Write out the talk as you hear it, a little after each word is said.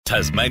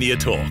Tasmania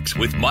Talks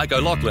with Mike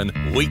O'Loughlin,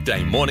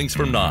 weekday mornings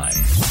from 9.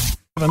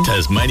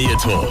 Tasmania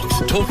Talks,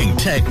 talking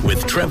tech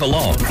with Trevor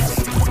Long.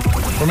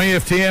 From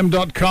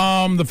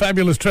EFTM.com, the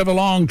fabulous Trevor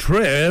Long.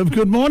 Trev,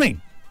 good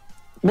morning.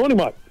 Morning,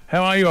 Mike.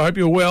 How are you? I hope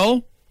you're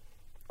well.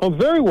 I'm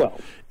very well.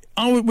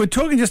 We're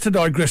talking, just to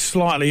digress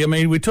slightly, I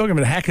mean, we're talking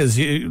about hackers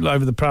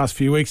over the past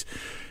few weeks.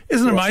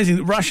 Isn't it amazing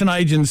that Russian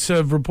agents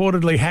have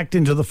reportedly hacked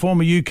into the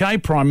former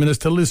UK Prime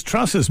Minister Liz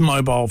Truss's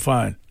mobile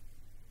phone?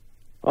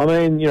 I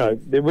mean, you know,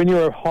 when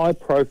you're a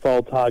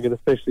high-profile target,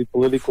 especially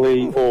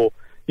politically or,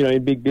 you know,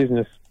 in big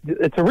business,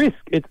 it's a risk.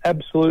 It's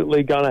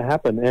absolutely going to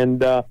happen.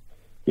 And,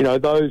 you know,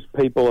 those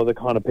people are the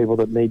kind of people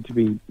that need to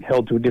be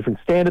held to a different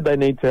standard. They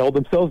need to hold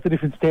themselves to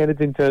different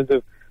standards in terms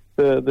of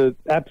the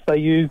apps they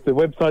use, the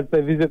websites they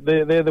visit.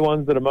 They're the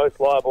ones that are most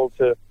liable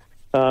to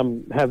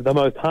have the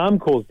most harm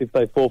caused if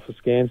they fall for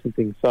scams and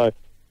things. So,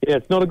 yeah,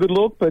 it's not a good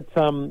look, but,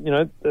 you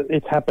know,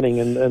 it's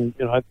happening. And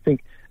you know, I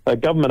think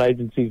government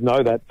agencies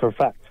know that for a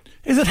fact.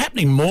 Is it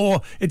happening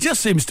more? It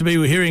just seems to be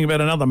we're hearing about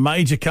another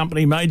major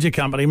company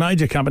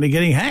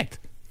getting hacked.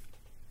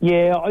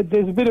 Yeah,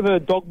 there's a bit of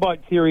a dog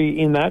bite theory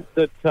in that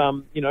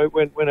you know,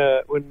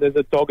 when there's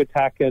a dog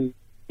attack and,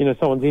 you know,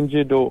 someone's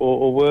injured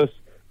or worse,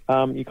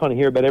 you kind of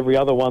hear about every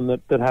other one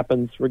that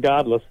happens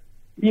regardless.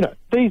 You know,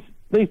 these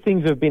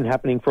things have been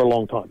happening for a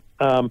long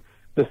time.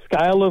 The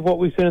scale of what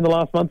we've seen in the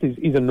last month is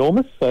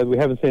enormous, so we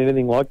haven't seen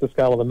anything like the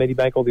scale of the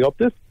Medibank or the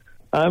Optus.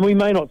 And we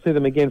may not see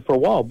them again for a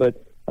while,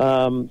 but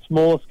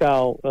smaller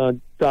scale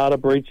data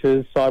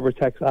breaches, cyber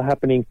attacks are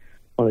happening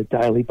on a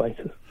daily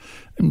basis.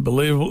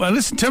 Unbelievable.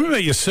 Listen, tell me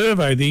about your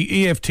survey, the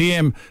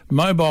EFTM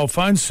mobile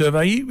phone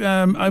survey.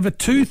 Over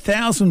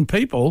 2,000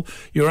 people,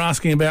 you're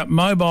asking about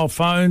mobile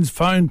phones,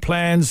 phone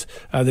plans,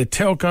 their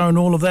telco and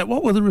all of that.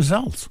 What were the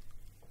results?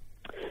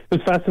 It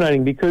was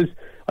fascinating because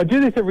I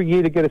do this every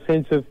year to get a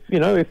sense of, you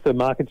know, if the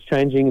market's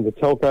changing, the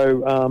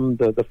telco,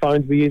 the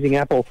phones we're using.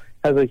 Apple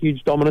has a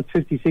huge dominance,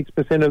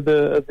 56% of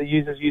the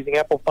users using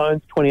Apple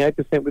phones,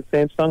 28% with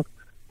Samsung,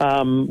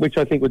 which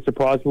I think would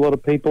surprise a lot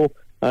of people.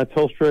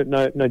 Telstra,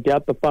 no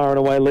doubt, the far and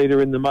away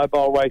leader in the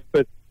mobile race,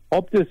 but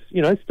Optus,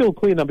 you know, still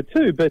clear number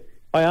 2. But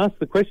I asked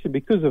the question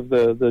because of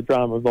the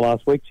drama of the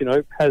last week, you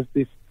know, has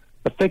this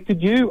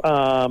affected you?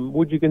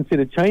 Would you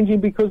consider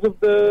changing because of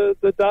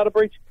the data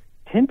breach?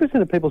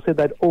 10% of people said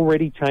they'd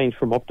already changed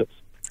from Optus.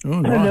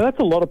 Oh, right. Now, that's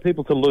a lot of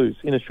people to lose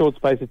in a short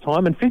space of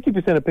time, and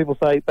 50% of people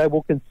say they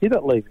will consider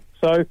leaving.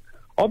 So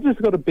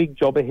Optus got a big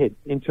job ahead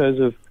in terms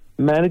of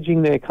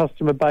managing their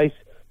customer base,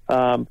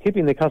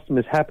 keeping their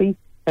customers happy.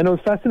 And it was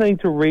fascinating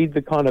to read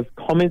the kind of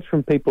comments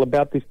from people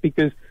about this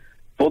because,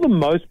 for the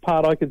most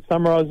part, I could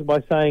summarise it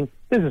by saying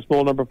there's a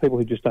small number of people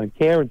who just don't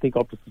care and think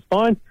Optus is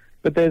fine,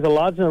 but there's a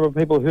large number of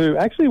people who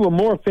actually were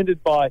more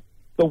offended by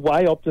the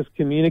way Optus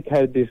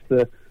communicated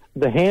this,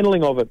 the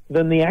handling of it,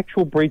 than the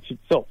actual breach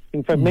itself.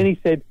 In fact, many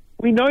said,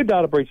 we know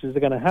data breaches are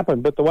going to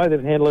happen, but the way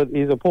they've handled it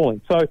is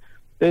appalling. So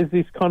there's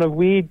this kind of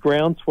weird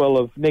groundswell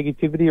of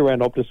negativity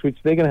around Optus, which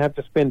they're going to have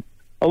to spend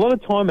a lot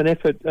of time and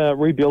effort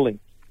rebuilding.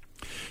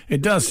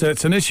 It does. So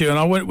it's an issue. And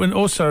I went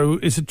also,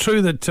 is it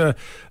true that,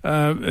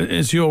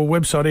 as your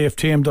website,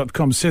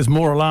 EFTM.com, says,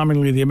 more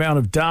alarmingly, the amount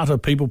of data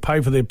people pay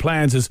for their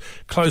plans is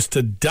close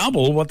to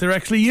double what they're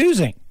actually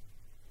using?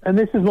 And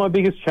this is my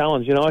biggest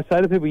challenge. You know, I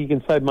say to people, you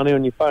can save money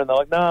on your phone. They're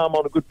like, no, I'm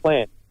on a good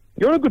plan.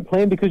 You're on a good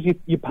plan because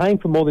you're paying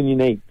for more than you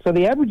need. So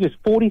the average is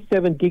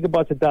 47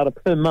 gigabytes of data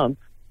per month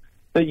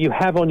that you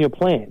have on your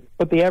plan.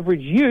 But the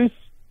average use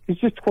is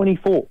just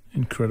 24.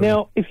 Incredible.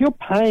 Now, if you're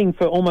paying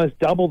for almost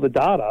double the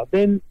data,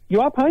 then you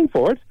are paying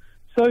for it.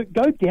 So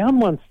go down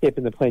one step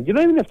in the plan. You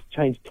don't even have to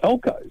change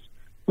telcos.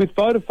 With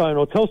Vodafone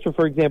or Telstra,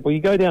 for example, you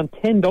go down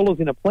 $10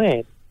 in a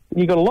plan, and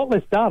you've got a lot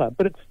less data,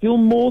 but it's still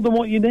more than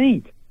what you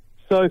need.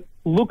 So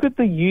look at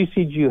the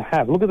usage you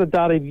have. Look at the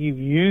data you've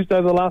used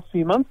over the last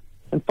few months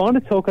and find a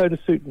telco to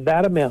suit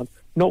that amount,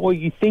 not what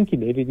you think you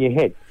need in your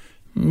head.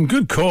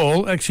 Good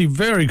call. Actually,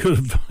 very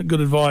good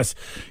advice,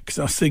 because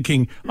I was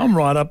thinking I'm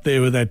right up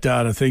there with that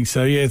data thing.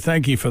 So, yeah,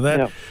 thank you for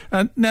that.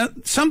 Yeah. Now,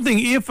 something,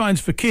 earphones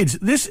for kids.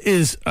 This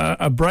is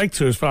a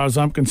breakthrough as far as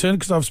I'm concerned,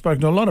 because I've spoken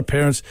to a lot of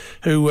parents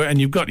who,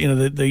 and you've got, you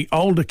know, the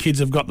older kids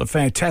have got the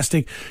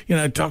fantastic, you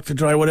know, Dr.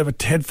 Dre, whatever,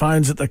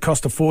 headphones that they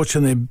cost a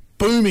fortune. They're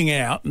booming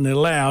out and they're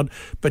loud,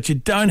 but you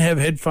don't have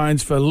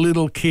headphones for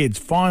little kids.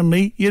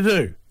 Finally, you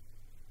do.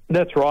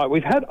 That's right.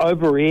 We've had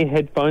over-ear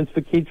headphones for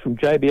kids from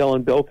JBL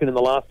and Belkin in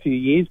the last few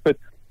years, but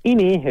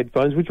in-ear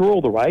headphones, which are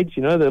all the rage,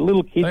 you know, the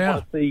little kids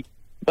they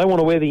want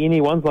to wear the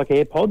in-ear ones like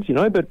AirPods, you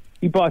know, but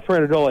you buy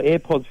 $300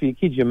 AirPods for your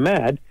kids, you're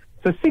mad.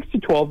 So 6 to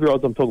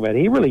 12-year-olds I'm talking about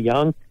here, really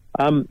young.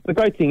 The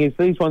great thing is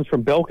these ones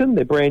from Belkin,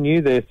 they're brand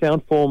new, they're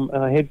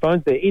Soundform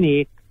headphones, they're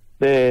in-ear,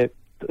 they're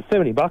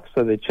 $70,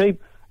 so they're cheap.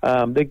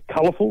 They're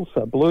colourful,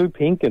 so blue,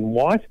 pink and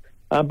white,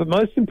 but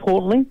most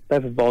importantly, they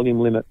have a volume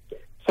limit.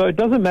 So it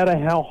doesn't matter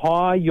how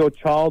high your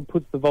child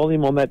puts the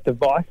volume on that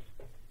device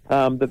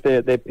that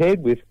they're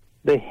paired with,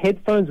 their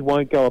headphones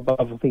won't go above,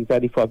 I think,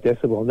 85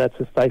 decibel, and that's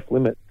a safe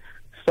limit.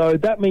 So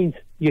that means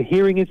your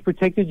hearing is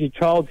protected, your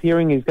child's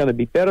hearing is going to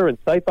be better and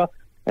safer,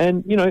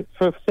 And,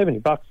 for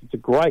 $70, it's a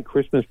great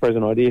Christmas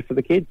present idea for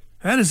the kids.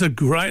 That is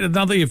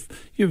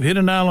you've hit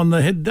a nail on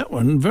the head, that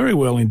one, very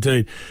well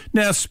indeed.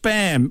 Now,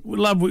 spam,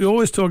 we're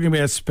always talking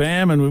about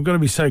spam, and we've got to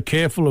be so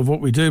careful of what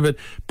we do, but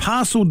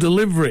parcel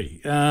delivery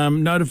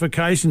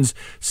notifications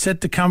set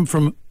to come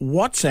from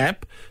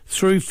WhatsApp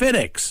through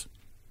FedEx.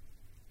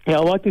 Yeah,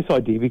 I like this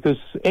idea because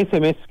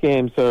SMS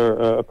scams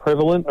are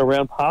prevalent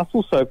around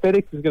parcels, so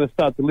FedEx is going to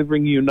start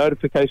delivering you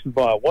notifications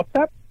via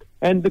WhatsApp.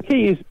 And the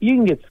key is you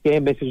can get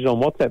scam messages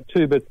on WhatsApp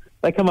too, but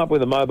they come up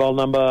with a mobile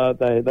number.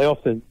 They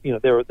often,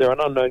 they're an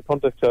unknown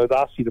contact, so it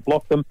asks you to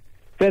block them.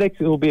 FedEx,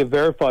 it will be a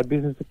verified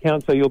business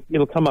account, so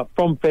it'll come up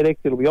from FedEx.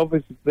 It'll be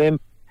obvious to them,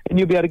 and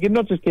you'll be able to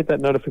not just get that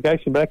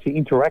notification, but actually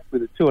interact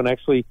with it too, and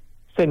actually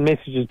send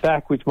messages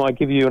back, which might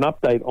give you an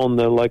update on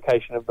the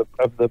location of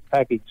the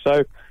package. So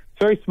it's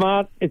very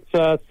smart. It's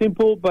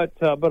simple, but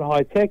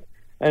high tech,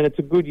 and it's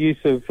a good use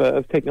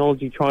of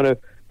technology, trying to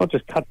not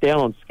just cut down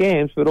on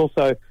scams, but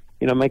also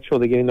make sure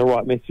they're getting the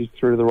right message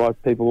through to the right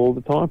people all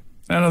the time.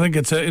 And I think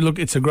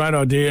it's a great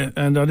idea,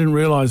 and I didn't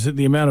realise that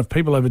the amount of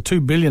people, over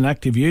 2 billion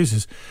active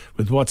users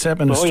with WhatsApp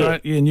in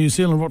Australia, New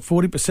Zealand,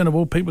 40% of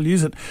all people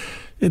use it.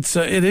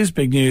 It is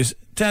big news.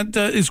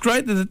 It's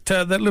great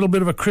that little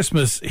bit of a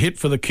Christmas hit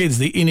for the kids,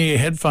 the in-ear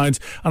headphones,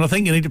 and I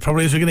think you need to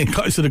probably, as we're getting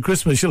closer to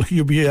Christmas,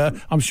 you'll be,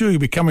 I'm sure you'll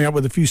be coming up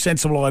with a few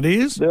sensible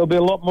ideas. There'll be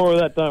a lot more of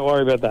that. Don't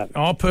worry about that.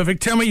 Oh,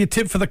 perfect. Tell me your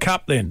tip for the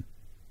Cup then.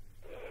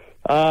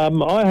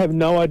 I have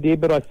no idea,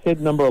 but I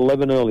said number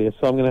 11 earlier,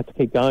 so I'm going to have to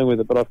keep going with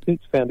it. But I've since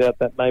found out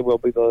that may well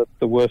be the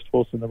worst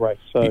horse in the race.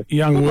 So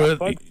Young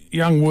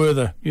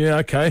Werther. Yeah,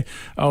 okay.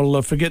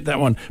 I'll forget that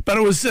one. But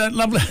it was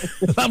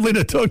lovely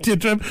to talk to you,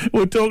 Trev.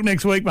 We'll talk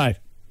next week, mate.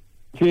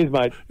 Cheers,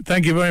 mate.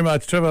 Thank you very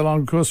much. Trevor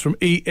Long, of course, from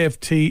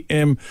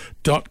EFTM.com.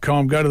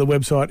 Go to the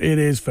website. It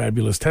is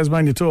fabulous.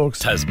 Tasmania Talks.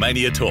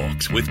 Tasmania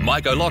Talks with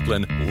Mike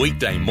O'Loughlin,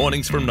 weekday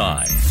mornings from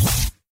 9.